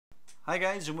Hi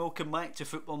guys, and welcome back to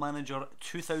Football Manager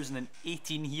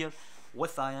 2018 here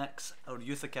with Ajax, our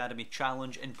Youth Academy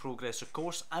Challenge in progress of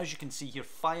course. As you can see here,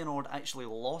 Feyenoord actually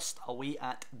lost away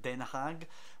at Den Haag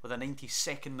with a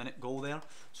 92nd minute goal there.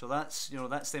 So that's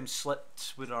them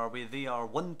slipped with our way. They are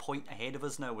 1 point ahead of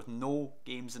us now with no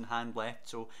games in hand left.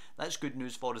 So that's good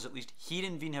news for us at least.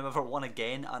 Heerenveen however won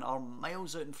again and are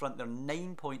miles out in front. They're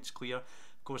 9 points clear.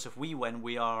 Of course, if we win,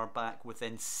 we are back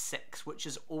within 6, which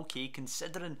is okay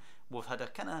considering we've had a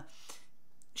kind of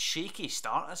shaky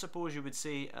start, I suppose you would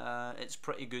say. It's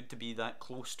pretty good to be that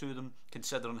close to them,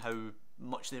 considering how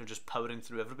much they're just powering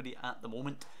through everybody at the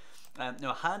moment.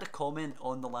 Now, I had a comment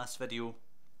on the last video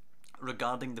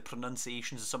regarding the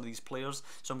pronunciations of some of these players,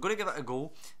 so I'm going to give it a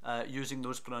go using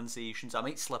those pronunciations. I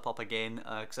might slip up again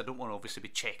because I don't want to obviously be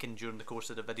checking during the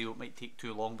course of the video. It might take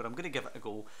too long, but I'm going to give it a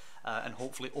go and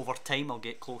hopefully over time I'll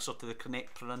get closer to the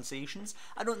correct pronunciations.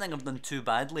 I don't think I've done too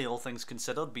badly, all things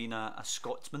considered, being a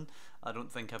Scotsman. I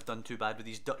don't think I've done too bad with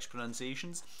these Dutch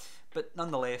pronunciations, but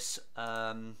nonetheless,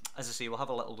 as I say, we'll have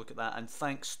a little look at that. And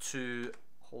thanks to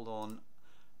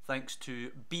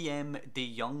BM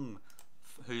De Jong,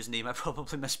 whose name I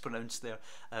probably mispronounced there,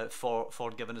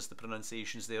 for giving us the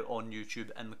pronunciations there on YouTube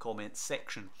in the comments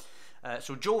section.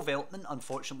 So Joe Veltman,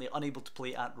 unfortunately unable to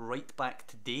play at right back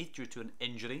today due to an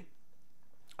injury.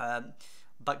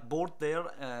 Backboard there,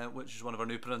 which is one of our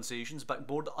new pronunciations.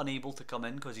 Backboard unable to come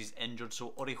in because he's injured,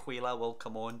 so Orihuela will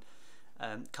come on.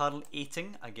 Karl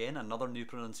Eiting, again another new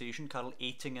pronunciation, Karl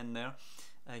Eiting in there.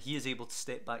 He is able to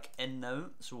step back in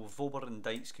now, so Vober and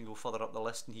Dijks can go further up the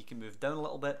list and he can move down a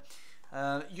little bit.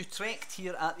 Utrecht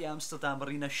here at the Amsterdam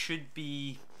Arena should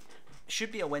be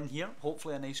a win here,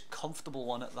 hopefully a nice comfortable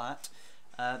one at that.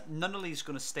 Nunnally is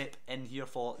going to step in here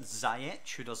for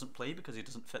Ziyech, who doesn't play because he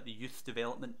doesn't fit the youth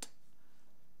development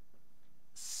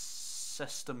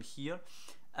system here.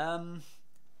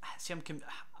 See,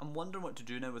 I'm wondering what to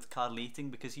do now with Karl Eiting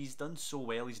because he's done so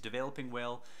well, he's developing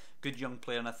well, good young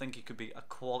player, and I think he could be a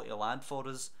quality lad for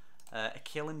us.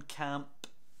 Camp,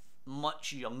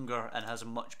 much younger and has a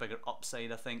much bigger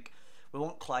upside, I think. We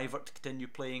want Kluivert to continue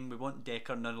playing, we want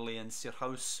Dekker, Nunnally and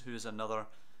Sierhuis, who is another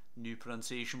new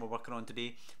pronunciation we're working on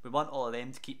today. We want all of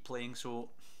them to keep playing, so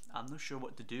I'm not sure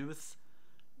what to do with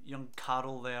young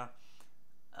Carroll there.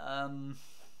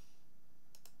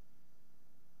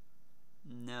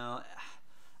 No,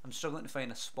 I'm struggling to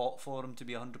find a spot for him, to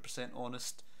be 100%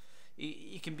 honest.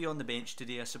 He can be on the bench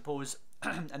today, I suppose,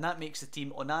 and that makes the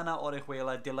team Onana,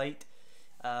 Orihuela, Delight,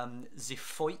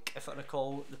 Zefoik, if I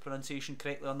recall the pronunciation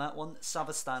correctly on that one,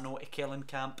 Savastano,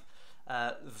 Ekelenkamp,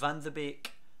 Van de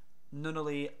Beek,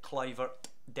 Nunnally, Kluivert,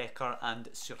 Dekker and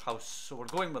Sierhuis. So we're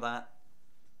going with that,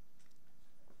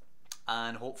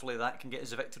 and hopefully that can get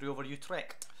us a victory over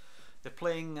Utrecht. They're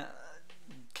playing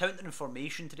counter in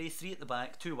formation today, 3 at the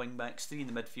back, 2 wing backs, 3 in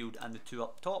the midfield and the 2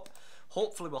 up top.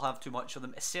 Hopefully we'll have too much of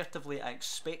them. Assertively, I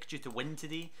expect you to win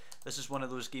today. This is one of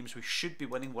those games we should be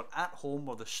winning. We're at home,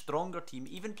 we're the stronger team.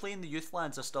 Even playing the youth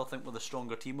lads, I still think we're the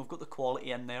stronger team. We've got the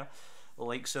quality in there. The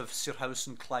likes of Sierhuis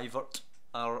and Kluivert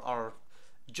are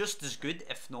just as good,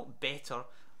 if not better,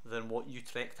 than what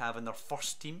Utrecht have in their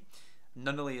first team.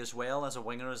 Nunnally as well as a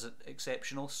winger is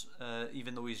exceptional,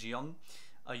 even though he's young.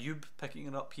 Ayub picking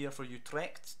it up here for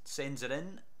Utrecht, sends it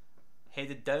in,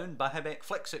 headed down, Bahabek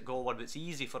flicks it goalward. It's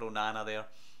easy for Onana there.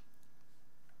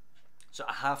 So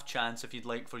a half chance if you'd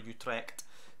like for Utrecht,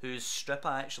 whose strip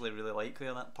I actually really like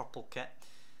there, that purple kit.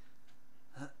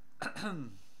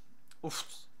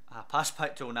 Oof. Pass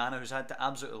back to Onana, who's had to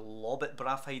absolutely lob it.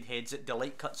 Brafheid heads it,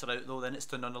 Delight cuts her out though, then it's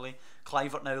to Nunnally.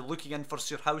 Kluivert now looking in for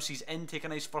Sierhuis, he's in, take a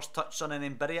nice first touch, son, and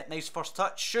then bury it. Nice first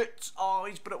touch, shoots, oh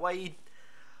he's put it wide.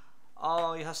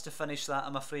 Oh, he has to finish that,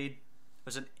 I'm afraid. It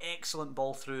was an excellent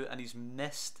ball through and he's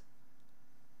missed.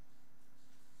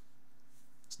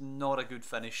 It's not a good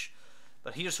finish.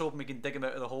 But here's hoping we can dig him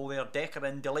out of the hole there. Dekker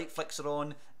in, Delight flicks her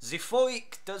on.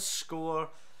 Zefoik does score.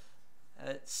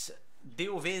 It's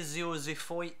Deovezio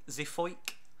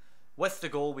Zefoik with the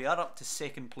goal. We are up to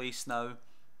 2nd place now.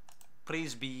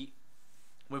 Praise be.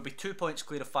 We'll be 2 points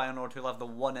clear of Feyenoord, who'll have the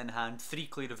 1 in hand. 3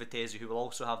 clear of Vitesse, who will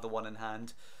also have the 1 in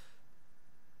hand.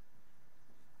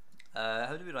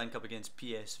 How do we rank up against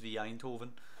PSV Eindhoven?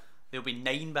 They'll be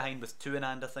 9 behind with 2 in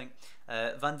hand, I think.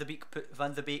 Van de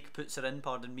Beek puts her in,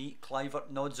 pardon me.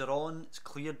 Kluivert nods her on. It's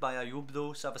cleared by Ayub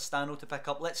though. Savastano to pick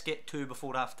up. Let's get 2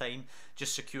 before half time.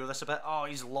 Just secure this a bit. Oh,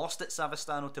 he's lost it,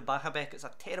 Savastano to Bahabek. It's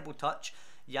a terrible touch.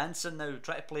 Janssen now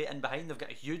try to play it in behind. They've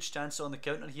got a huge chance on the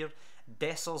counter here.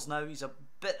 Dessers now, he's a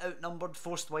bit outnumbered.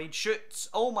 Forced wide, shoots.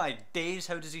 Oh my days,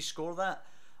 how does he score that?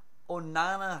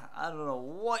 Onana, I don't know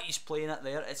what he's playing at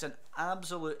there. It's an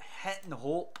absolute hit and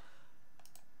hope.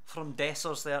 from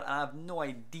Dessers there, and I have no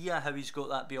idea how he's got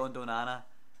that beyond Onana.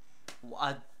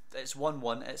 It's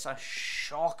 1-1. It's a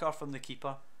shocker from the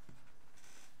keeper.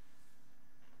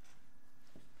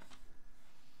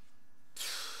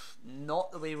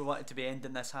 Not the way we wanted to be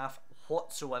ending this half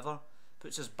whatsoever.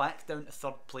 Puts us back down to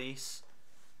 3rd place.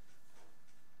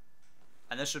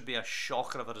 And this would be a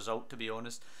shocker of a result, to be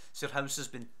honest. Sirhouse has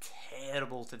been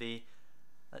terrible today.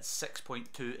 That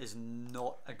 6.2 is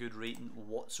not a good rating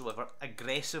whatsoever.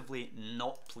 Aggressively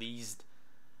not pleased.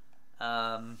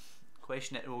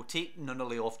 Question it. We'll take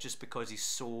Nunnally off just because he's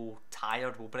so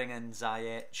tired. We'll bring in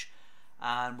Ziyech.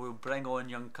 And we'll bring on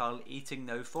young Carl Eiting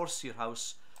now for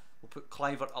Sirhouse. We'll put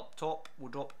Kluivert up top.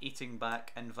 We'll drop Eiting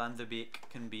back. And Van de Beek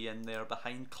can be in there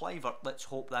behind Kluivert. Let's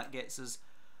hope that gets us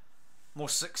more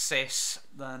success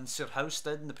than Sirhouse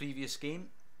did in the previous game.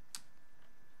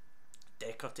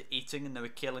 Decker to Eiting and now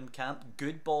with Camp.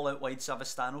 Good ball out wide,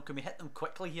 Savastano. Can we hit them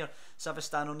quickly here?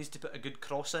 Savastano needs to put a good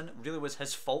cross in. It really was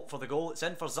his fault for the goal. It's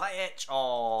in for Ziyech.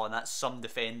 Oh, and that's some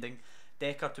defending.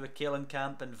 Decker to with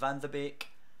Camp and Van de Beek.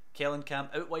 Camp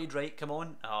out wide right, come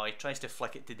on. Oh, he tries to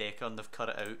flick it to Decker and they've cut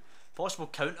it out. Possible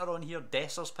counter on here.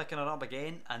 Dessers picking her up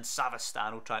again and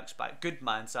Savastano tracks back. Good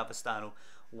man, Savastano.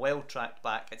 Well tracked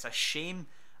back. It's a shame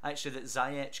actually that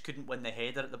Ziyech couldn't win the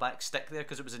header at the back stick there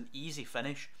because it was an easy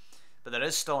finish. But there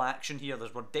is still action here.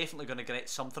 We're definitely going to get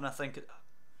something, I think,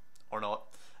 or not,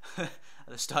 at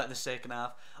the start of the second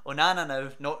half. Onana now,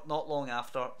 not long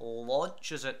after,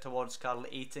 launches it towards Carl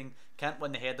Eiting. Can't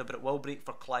win the header, but it will break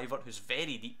for Kluivert, who's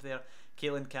very deep there.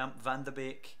 Camp, Van de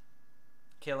Beek.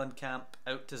 Camp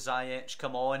out to Ziyech.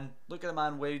 Come on, look at the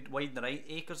man wide in the right.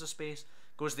 Acres of space.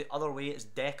 Goes the other way. It's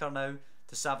Decker now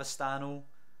to Savastano.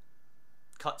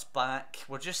 Cuts back.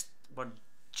 We're just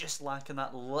lacking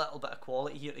that little bit of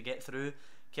quality here to get through.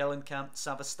 Camp,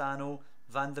 Savastano,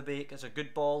 Van de Beek. It's a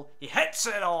good ball. He hits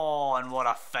it on. What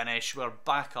a finish. We're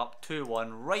back up 2-1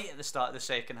 right at the start of the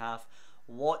second half.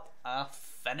 What a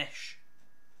finish.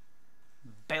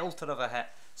 Belter of a hit.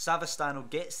 Savastano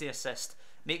gets the assist.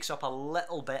 Makes up a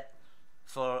little bit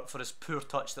for his poor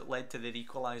touch that led to the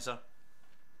equaliser.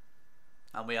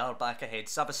 And we are back ahead.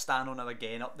 Savastano now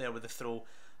again up there with the throw.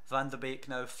 Van de Beek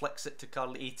now flicks it to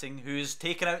Carl Eiting, who's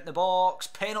taken out in the box.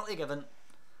 Penalty given.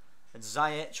 And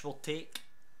Ziyech will take.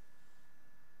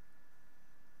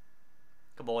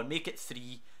 Come on, make it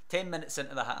 3. 10 minutes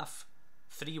into the half.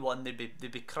 3-1,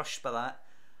 they'd be crushed by that.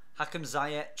 Hakim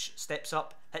Ziyech steps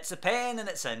up, hits the pen, and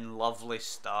it's in. Lovely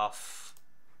stuff.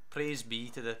 Praise be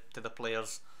to the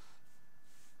players.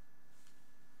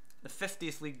 The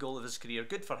 50th league goal of his career.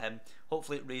 Good for him.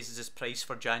 Hopefully it raises his price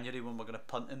for January when we're going to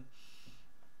punt him.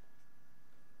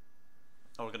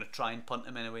 Or we're going to try and punt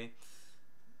him anyway.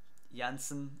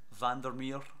 Janssen,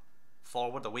 Vandermeer,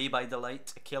 forward, away by the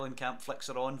light. Camp flicks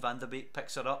her on. Van de Beek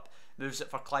picks her up, moves it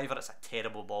for Kluivert. It's a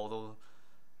terrible ball though.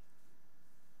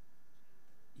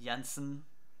 Janssen,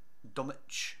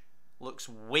 Dumic looks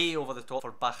way over the top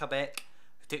for Bachabek,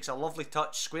 who takes a lovely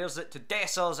touch, squares it to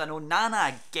Dessers, and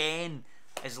Onana again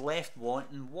is left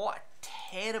wanting. What a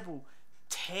terrible,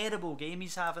 terrible game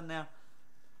he's having there.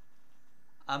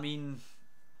 I mean,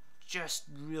 just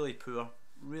really poor.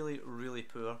 Really, really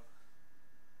poor.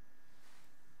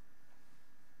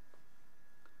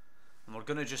 And we're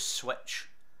going to just switch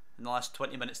in the last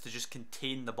 20 minutes to just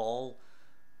contain the ball.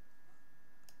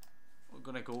 We're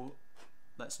going to go...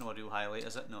 That's not a real highlight,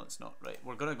 is it? No, it's not. Right,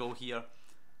 we're going to go here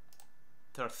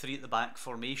to our 3 at the back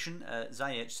formation.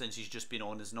 Ziyech, since he's just been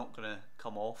on, is not going to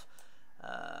come off.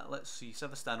 Let's see.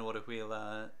 Savastano,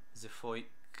 Orejuela, Zefoik,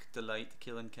 Delight,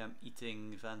 Camp,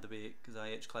 Eiting, Van de Beek,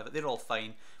 Ziyech, Kluivert. They're all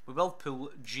fine. We will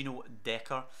pull Gino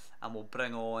Decker and we'll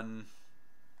bring on...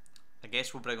 I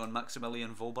guess we'll bring on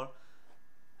Maximilian Vober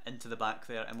into the back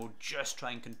there, and we'll just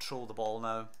try and control the ball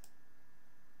now.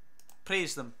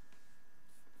 Praise them.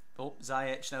 Oh,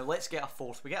 Ziyech now. Let's get a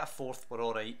 4th. We get a 4th, we're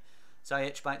alright.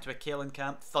 Ziyech back to a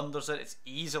Camp, thunders it. It's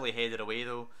easily headed away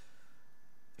though.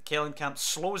 Camp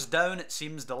slows down, it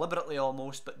seems, deliberately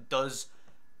almost, but does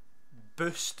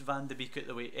boost Van de Beek out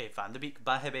the way.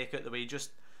 Bachabek out the way,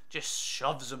 just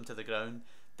shoves him to the ground.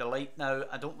 Delight now.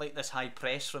 I don't like this high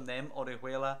press from them.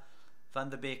 Orejuela, Van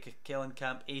de Beek,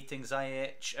 Camp, Eiting,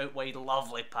 Ziyech out wide.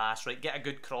 Lovely pass. Right, get a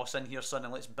good cross in here, son,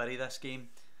 and let's bury this game.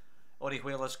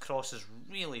 Orejuela's cross is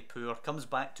really poor. Comes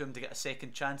back to him to get a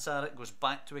second chance at it. Goes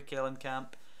back to a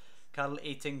Camp. Carl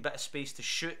Eiting, bit of space to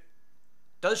shoot.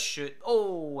 Does shoot.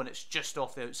 Oh, and it's just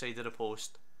off the outside of the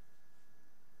post.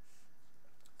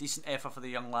 Decent effort for the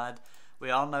young lad. We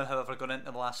are now, however, going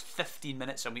into the last 15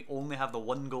 minutes and we only have the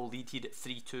 1 goal lead here at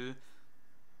 3-2.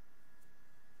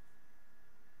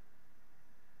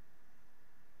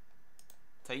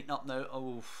 Tighten up now.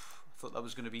 Oh, Thought that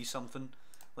was going to be something.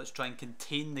 Let's try and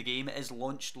contain the game. It is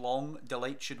launched long.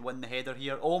 Delight should win the header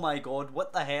here. Oh my god,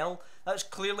 what the hell? That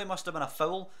clearly must have been a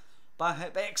foul.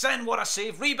 Backs in, what a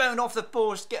save. Rebound off the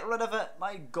post, get rid of it.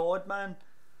 My god, man.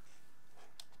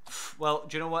 Well,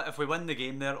 do you know what? If we win the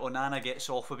game there, Onana gets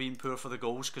off with being poor for the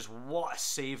goals, because what a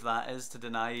save that is to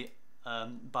deny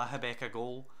Bahabek a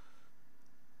goal.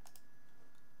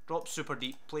 Drop super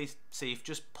deep, play safe,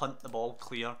 just punt the ball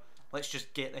clear. Let's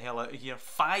just get the hell out of here.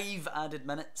 5 added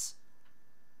minutes.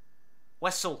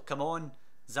 Whistle, come on.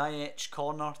 Ziyech,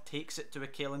 corner, takes it to a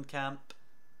Kellenkamp.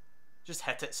 Just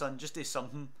hit it, son, just do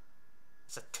something.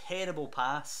 It's a terrible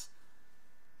pass.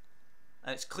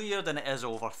 And it's cleared and it is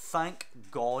over. Thank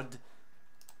God.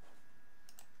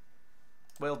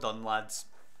 Well done, lads.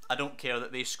 I don't care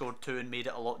that they scored 2 and made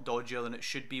it a lot dodgier than it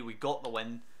should be. We got the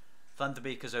win. Van de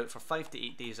Beek is out for 5 to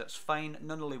 8 days. That's fine.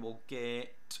 Nunnally will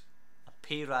get a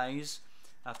pay rise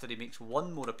after he makes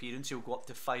 1 more appearance. He'll go up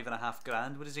to 5.5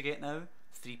 grand. What does he get now?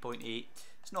 3.8.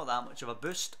 It's not that much of a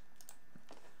boost.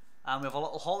 And we have a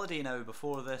little holiday now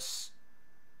before this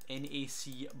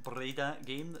NAC Breda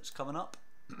game that's coming up.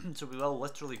 So we will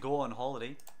literally go on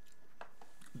holiday.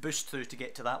 Boost through to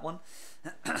get to that one.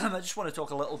 I just want to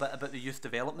talk a little bit about the youth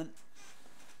development.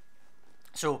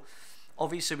 So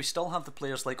obviously we still have the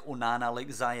players like Onana, like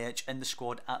Ziyech in the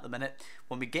squad at the minute.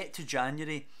 When we get to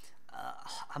January,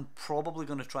 I'm probably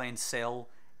going to try and sell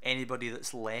anybody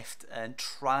that's left and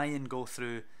try and go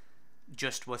through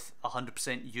just with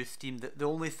 100% youth team. The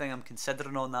only thing I'm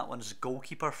considering on that one is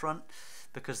goalkeeper front,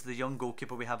 because the young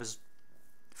goalkeeper we have is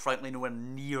frankly nowhere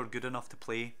near good enough to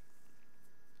play.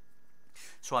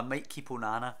 So I might keep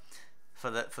Onana for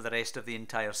the rest of the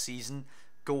entire season.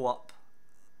 Go up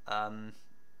to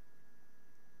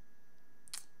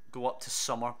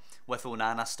summer with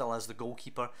Onana still as the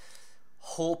goalkeeper,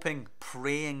 hoping,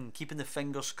 praying, keeping the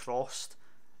fingers crossed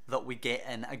that we get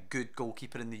in a good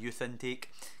goalkeeper in the youth intake,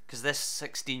 because this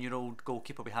 16-year-old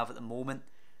goalkeeper we have at the moment,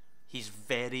 he's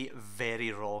very,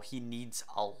 very raw. He needs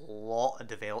a lot of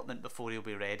development before he'll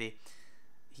be ready.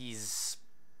 He's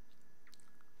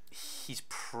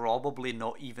probably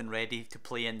not even ready to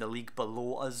play in the league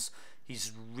below us.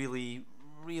 He's really,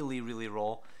 really, really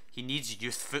raw. He needs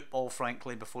youth football,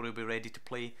 frankly, before he'll be ready to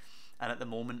play. And at the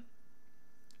moment,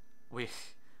 we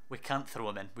can't throw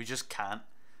him in. We just can't.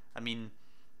 I mean,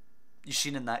 you've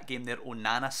seen in that game there,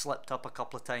 Onana slipped up a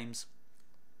couple of times,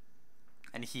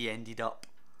 and he ended up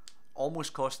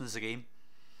almost costing us the game.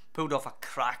 Pulled off a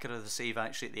cracker of the save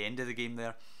actually at the end of the game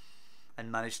there,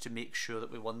 and managed to make sure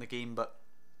that we won the game. But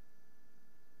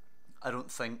I don't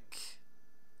think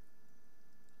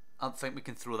we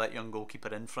can throw that young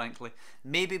goalkeeper in, frankly.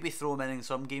 Maybe we throw him in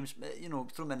some games, you know,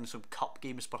 throw him in some cup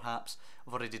games perhaps.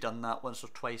 I've already done that once or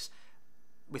twice.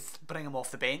 We bring him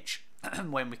off the bench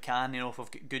when we can, you know, if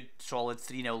we've got good solid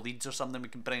 3-0 leads or something, we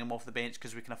can bring him off the bench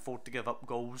because we can afford to give up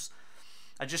goals.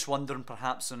 I'm just wondering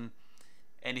perhaps on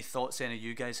any thoughts any of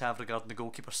you guys have regarding the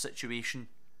goalkeeper situation.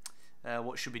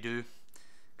 What should we do?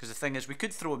 Because the thing is, we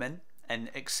could throw him in and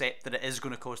accept that it is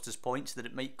going to cost us points, that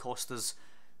it might cost us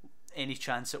any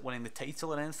chance at winning the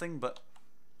title or anything, but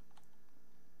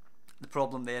the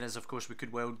problem there is, of course, we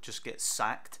could well just get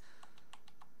sacked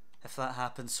if that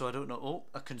happens. So I don't know. Oh,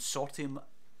 a consortium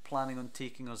planning on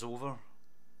taking us over.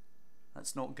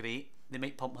 That's not great. They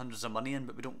might pump hundreds of money in,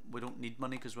 but we don't need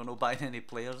money because we're not buying any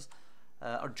players.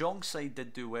 Our Jong side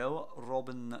did do well.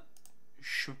 Robin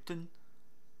Schuten,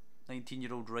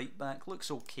 19-year-old right back,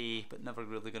 looks okay, but never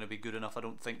really going to be good enough, I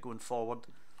don't think, going forward.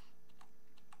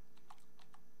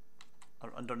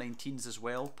 Our under-19s as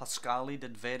well. Pascali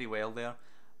did very well there,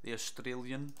 the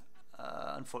Australian.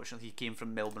 Unfortunately, he came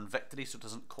from Melbourne Victory, so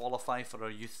doesn't qualify for our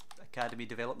youth academy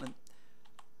development.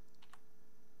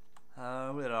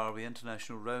 Where are we?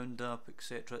 International roundup,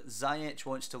 etc. Ziyech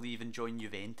wants to leave and join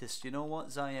Juventus. You know what,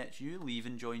 Ziyech? You leave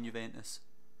and join Juventus.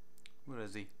 Where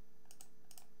is he?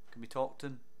 Can we talk to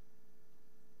him?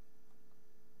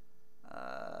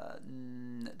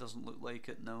 It doesn't look like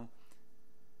it, no.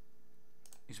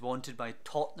 He's wanted by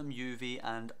Tottenham, Juve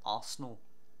and Arsenal.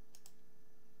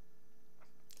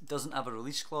 Doesn't have a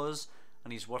release clause,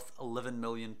 and he's worth £11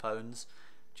 million. Do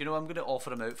you know, I'm going to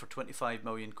offer him out for 25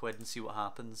 million quid and see what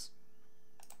happens.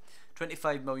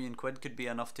 25 million quid could be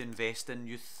enough to invest in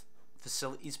youth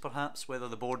facilities perhaps. Whether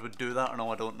the board would do that or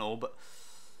not, I don't know, but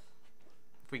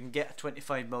if we can get a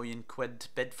 25 million quid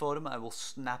bid for him, I will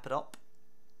snap it up.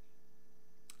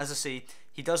 As I say,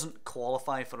 he doesn't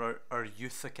qualify for our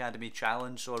youth academy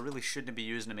challenge, so I really shouldn't be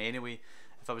using him anyway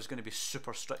if I was going to be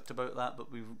super strict about that,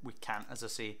 but we can't. As I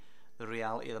say, the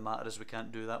reality of the matter is we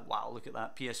can't do that. Wow, look at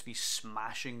that, PSV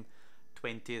smashing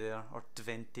 20 there, or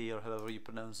 20, or however you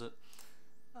pronounce it.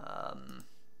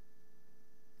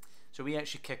 So we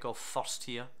actually kick off first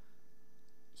here.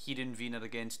 Heerenveen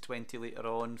against 20 later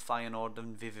on. Feyenoord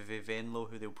and VVV Venlo,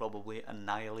 who they'll probably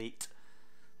annihilate.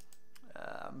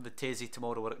 Vitesse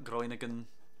tomorrow are at Groningen.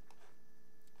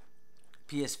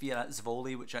 PSV are at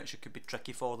Zwolle, which actually could be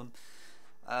tricky for them.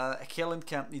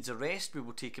 Hellenkamp needs a rest. We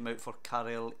will take him out for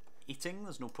Karel Eating.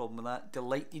 There's no problem with that.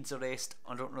 Delight needs a rest.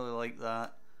 I don't really like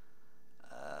that.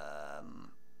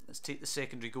 Let's take the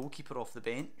secondary goalkeeper off the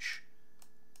bench.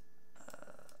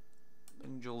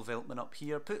 Bring Joel Veltman up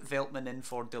here. Put Veltman in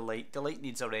for Delight. Delight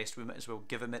needs a rest. We might as well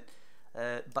give him it.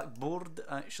 Backboard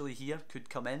actually here could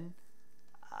come in.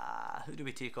 Who do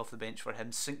we take off the bench for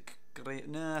him? Sink. Great.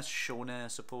 Nah, Shona, I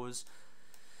suppose.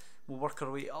 We'll work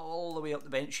our way all the way up the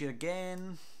bench here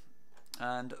again.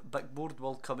 And Backboard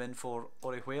will come in for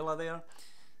Orihuela there.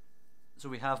 So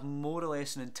we have more or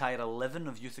less an entire 11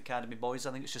 of Youth Academy boys.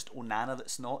 I think it's just Onana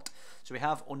that's not. So we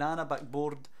have Onana,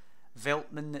 Backboard,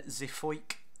 Veltman,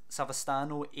 Zefoik,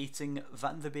 Savastano, Aiting,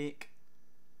 Van de Beek,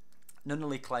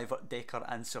 Nunnally, Kluivert, Dekker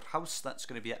and Sirhouse. That's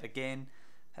going to be it again.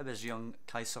 How is young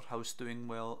Kaiserhouse doing?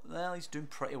 Well, he's doing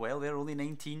pretty well there, only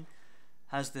 19.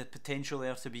 Has the potential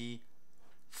there to be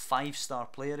 5-star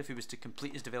player if he was to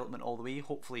complete his development all the way.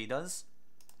 Hopefully he does.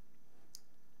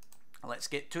 Let's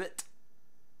get to it.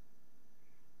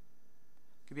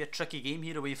 Could be a tricky game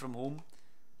here away from home.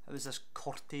 How is this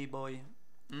Corte boy?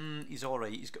 He's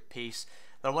alright, he's got pace.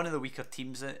 They're one of the weaker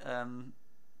teams,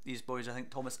 these boys. I think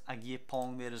Thomas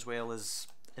Agyepong there as well is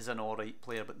an alright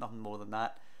player, but nothing more than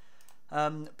that.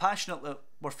 Passionate,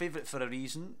 we're favourite for a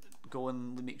reason. Go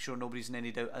and make sure nobody's in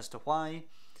any doubt as to why.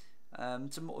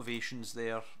 Some motivations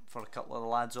there for a couple of the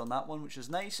lads on that one, which is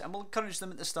nice, and we'll encourage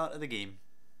them at the start of the game.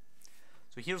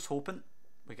 So here's hoping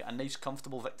we get a nice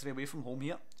comfortable victory away from home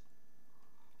here.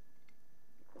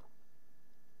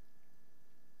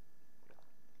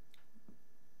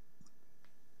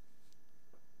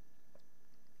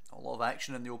 A lot of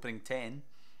action in the opening 10.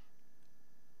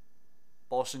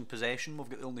 Bossing possession. We've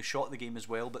got the only shot of the game as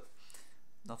well, but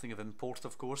nothing of import,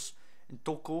 of course. And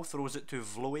Toko throws it to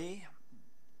Vloe.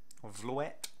 Or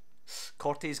Vloet.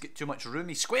 Cortes get too much room.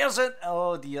 He squares it.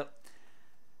 Oh dear.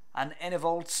 And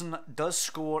Enevoldsen does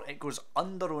score. It goes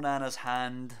under Onana's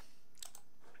hand.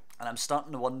 And I'm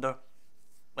starting to wonder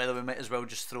whether we might as well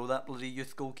just throw that bloody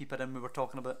youth goalkeeper in we were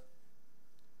talking about.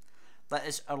 That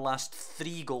is our last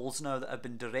 3 goals now that have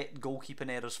been direct goalkeeping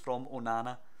errors from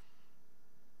Onana.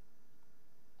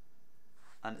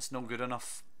 And it's not good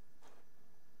enough.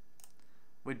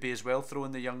 Would be as well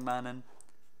throwing the young man in.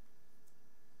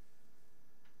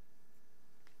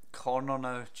 Corner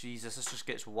now. Jesus, this just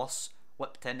gets worse.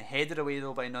 Whipped in. Headed away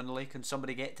though by Nunnally. Can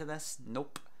somebody get to this?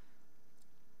 Nope.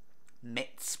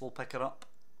 Metz will pick her up.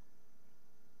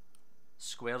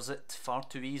 Squares it. Far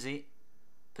too easy.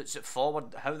 Puts it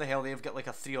forward. How the hell they've got like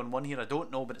a 3-on-1 here, I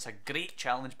don't know, but it's a great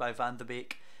challenge by Van de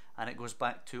Beek. And it goes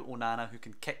back to Onana, who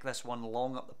can kick this one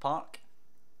long up the park.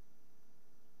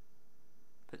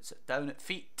 Puts it down at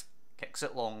feet. Kicks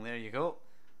it long. There you go.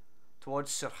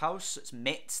 Towards Sirhouse. It's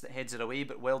Metz that heads it away,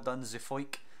 but well done.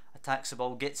 Zefoik attacks the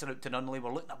ball, gets it out to Nunnally.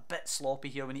 We're looking a bit sloppy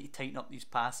here. We need to tighten up these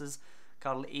passes.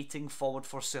 Karl Aiting forward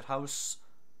for Sirhouse.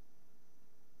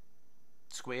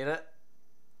 Square it.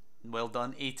 Well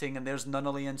done, Aiting, and there's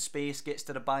Nunnally in space, gets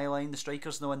to the byline, the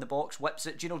striker's now in the box, whips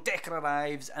it, Gino Dekker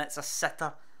arrives, and it's a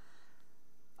sitter.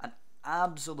 An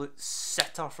absolute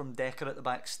sitter from Dekker at the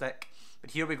back stick.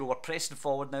 But here we go, we're pressing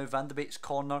forward now, Van de Beek's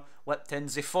corner, whipped in,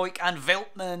 Zefoik and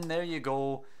Veltman, there you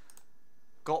go.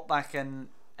 Got back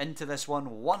into this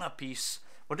one apiece.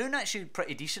 We're doing actually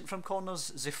pretty decent from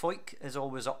corners. Zefoik is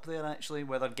always up there actually,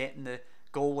 whether getting the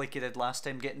goal like he did last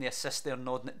time, getting the assist there,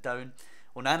 nodding it down.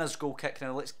 Onana's goal kick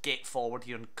now, let's get forward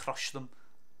here and crush them.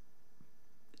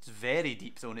 It's very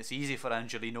deep though and it's easy for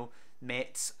Angelino.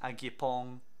 Metz,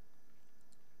 Agyepong.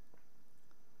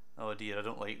 Oh dear, I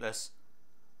don't like this.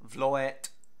 Vloet,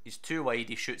 he's too wide,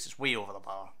 he shoots, it's way over the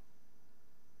bar.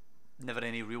 Never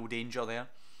any real danger there.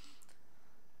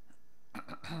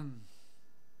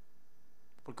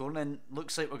 We're going in,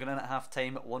 looks like we're going in at half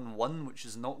time at 1-1, which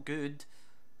is not good.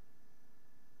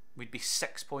 We'd be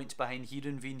 6 points behind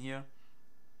Heerenveen here.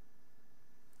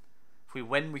 If we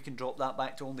win, we can drop that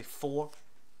back to only 4.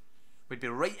 We'd be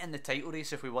right in the title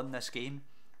race if we won this game.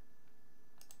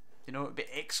 You know, it'd be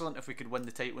excellent if we could win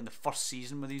the title in the first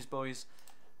season with these boys.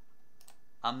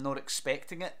 I'm not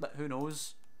expecting it, but who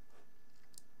knows.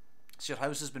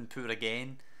 Sirhouse has been poor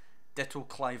again. Ditto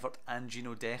Kluivert and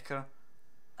Gino Dekker.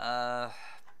 There's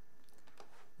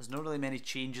not really many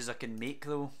changes I can make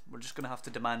though. We're just going to have to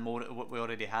demand more of what we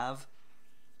already have.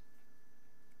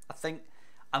 I think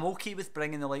I'm okay with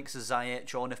bringing the likes of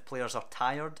Ziyech on if players are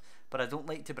tired, but I don't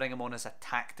like to bring him on as a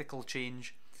tactical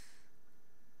change.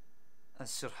 As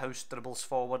Sir House dribbles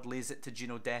forward, lays it to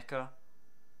Gino Decker.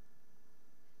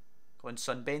 Go on,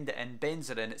 son, bend it in, bends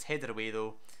it in, it's headed away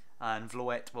though, and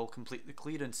Vloet will complete the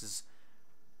clearances.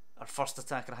 Our first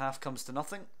attacker half comes to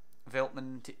nothing.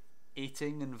 Veltman to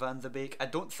Aiting and Van de Beek. I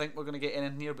don't think we're going to get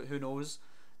in here, but who knows.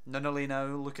 Nunnally now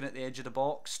looking at the edge of the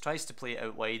box, tries to play it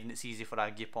out wide, and it's easy for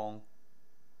Agyepong.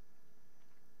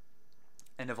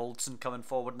 Enevoldsen coming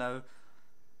forward now.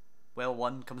 Well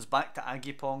won, comes back to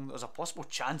Agyepong. There's a possible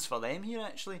chance for them here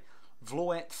actually.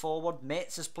 Vloet forward,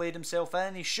 Metz has played himself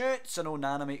in, he shoots, and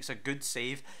Onana makes a good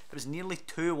save. It was nearly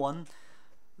 2-1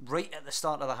 right at the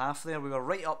start of the half there. We were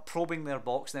right up probing their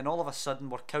box, then all of a sudden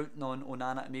we're counting on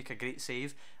Onana to make a great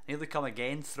save. Here they come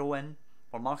again, throw in.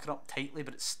 We're marking up tightly,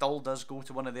 but it still does go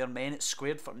to one of their men. It's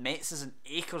squared for Metz, is in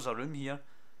acres of room here.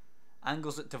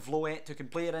 Angles it to Vloet, who can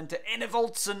play it into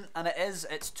Enevoldsen, and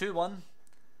it's 2-1.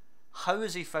 How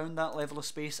has he found that level of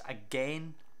space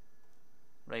again?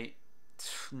 Right,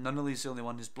 Nunnally's the only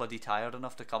one who's bloody tired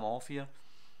enough to come off here.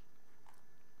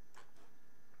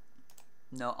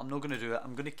 No, I'm not going to do it.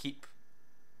 I'm going to keep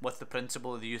with the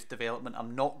principle of the youth development.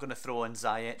 I'm not going to throw in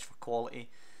Ziyech for quality.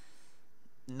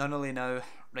 Nunnally now.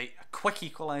 Right, a quick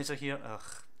equaliser here. Ugh,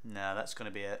 nah, that's going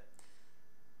to be it.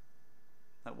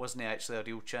 That wasn't actually a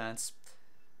real chance.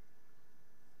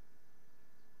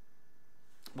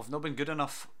 We've not been good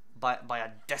enough by a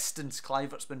distance.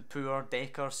 Kluivert's been poor.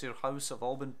 Decker, Sir House have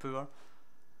all been poor.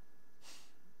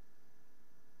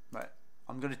 Right,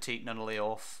 I'm going to take Nunnally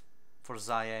off for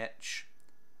Ziyech.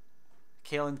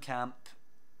 Kellenkamp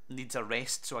needs a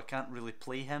rest, so I can't really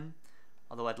play him.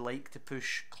 Although I'd like to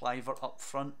push Kluivert up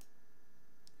front.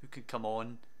 Who could come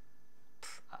on?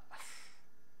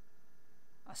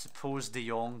 I suppose De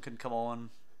Jong can come on.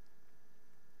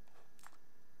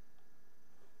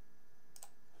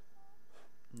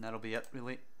 And that'll be it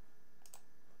really.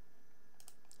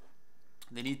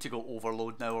 They need to go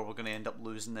overload now or we're going to end up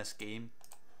losing this game.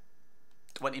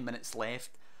 20 minutes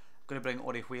left. I'm going to bring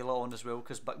Orihuela on as well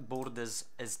because Backboard is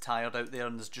tired out there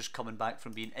and is just coming back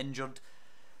from being injured.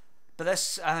 But I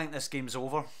think this game's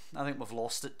over. I think we've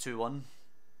lost it 2-1.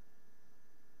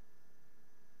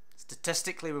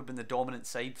 Statistically, we've been the dominant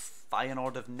side.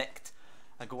 Feyenoord have nicked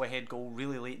a go-ahead goal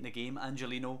really late in the game.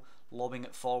 Angelino lobbing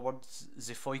it forward.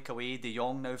 Zefoyk away. De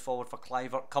Jong now forward for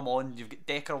Kluivert. Come on, you've got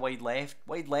Decker wide left.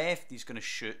 Wide left, he's going to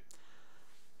shoot.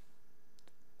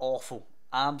 Awful.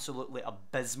 Absolutely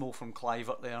abysmal from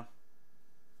Kluivert there.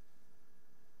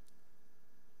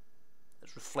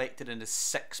 It's reflected in his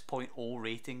 6.0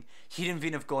 rating.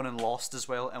 Heerenveen have gone and lost as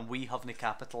well, and we haven't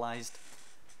capitalised.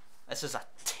 This is a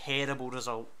terrible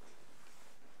result.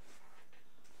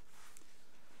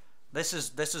 This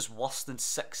is worse than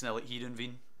 6-0 at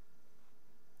Heerenveen.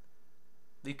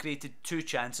 They created 2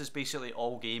 chances basically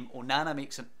all game. Onana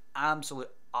makes an absolute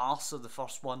arse of the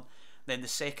first one. Then the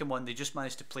second one, they just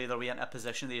managed to play their way into a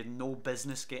position they had no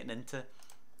business getting into.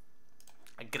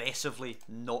 Aggressively,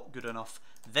 not good enough.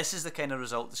 This is the kind of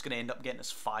result that's going to end up getting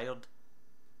us fired.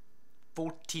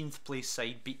 14th place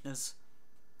side beating us.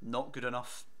 Not good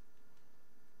enough.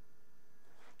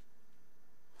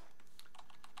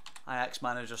 Ajax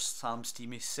manager Sam's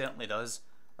team, he certainly does.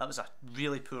 That was a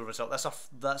really poor result.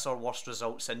 That's our worst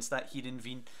result since that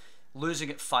Heerenveen.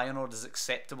 Losing at Feyenoord is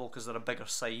acceptable because they're a bigger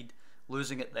side.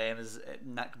 Losing at them is at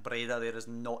NAC Breda there is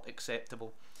not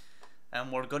acceptable.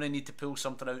 And we're going to need to pull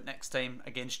something out next time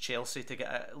against Chelsea to get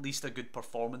at least a good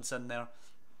performance in there.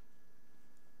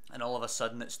 And all of a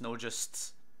sudden it's no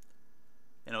just,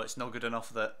 you know, it's not good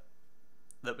enough that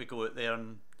we go out there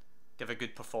and give a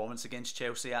good performance against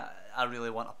Chelsea. I really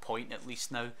want a point at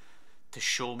least now to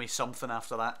show me something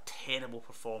after that terrible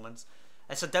performance.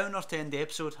 It's a downer to end the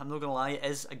episode, I'm not going to lie. It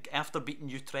is. After beating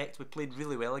Utrecht, we played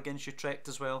really well against Utrecht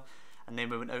as well, and then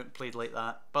we went out and played like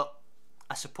that. But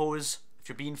I suppose, if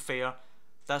you're being fair,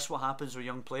 that's what happens with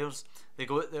young players. They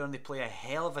go out there and they play a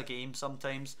hell of a game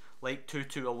sometimes, like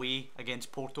 2-2 away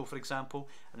against Porto for example,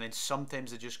 and then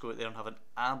sometimes they just go out there and have an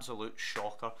absolute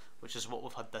shocker, which is what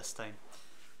we've had this time.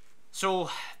 So,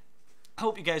 I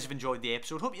hope you guys have enjoyed the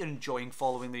episode. Hope you're enjoying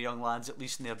following the young lads, at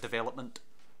least in their development.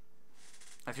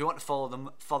 If you want to follow them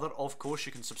further, of course,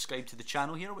 you can subscribe to the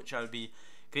channel here, which I would be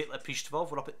greatly appreciative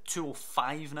of. We're up at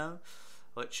 205 now,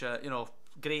 which, you know,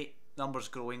 great numbers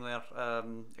growing there.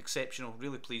 Exceptional,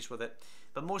 really pleased with it.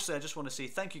 But mostly I just want to say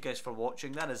thank you guys for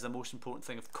watching. That is the most important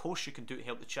thing, of course, you can do to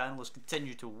help the channel is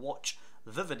continue to watch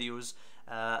the videos.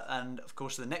 And, of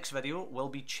course, the next video will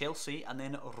be Chelsea and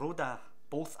then Roda,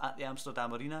 both at the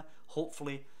Amsterdam Arena.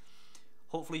 Hopefully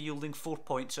hopefully yielding 4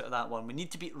 points out of that one. We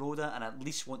need to beat Roda and at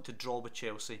least want to draw with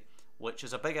Chelsea, which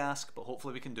is a big ask, but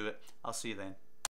hopefully we can do it. I'll see you then.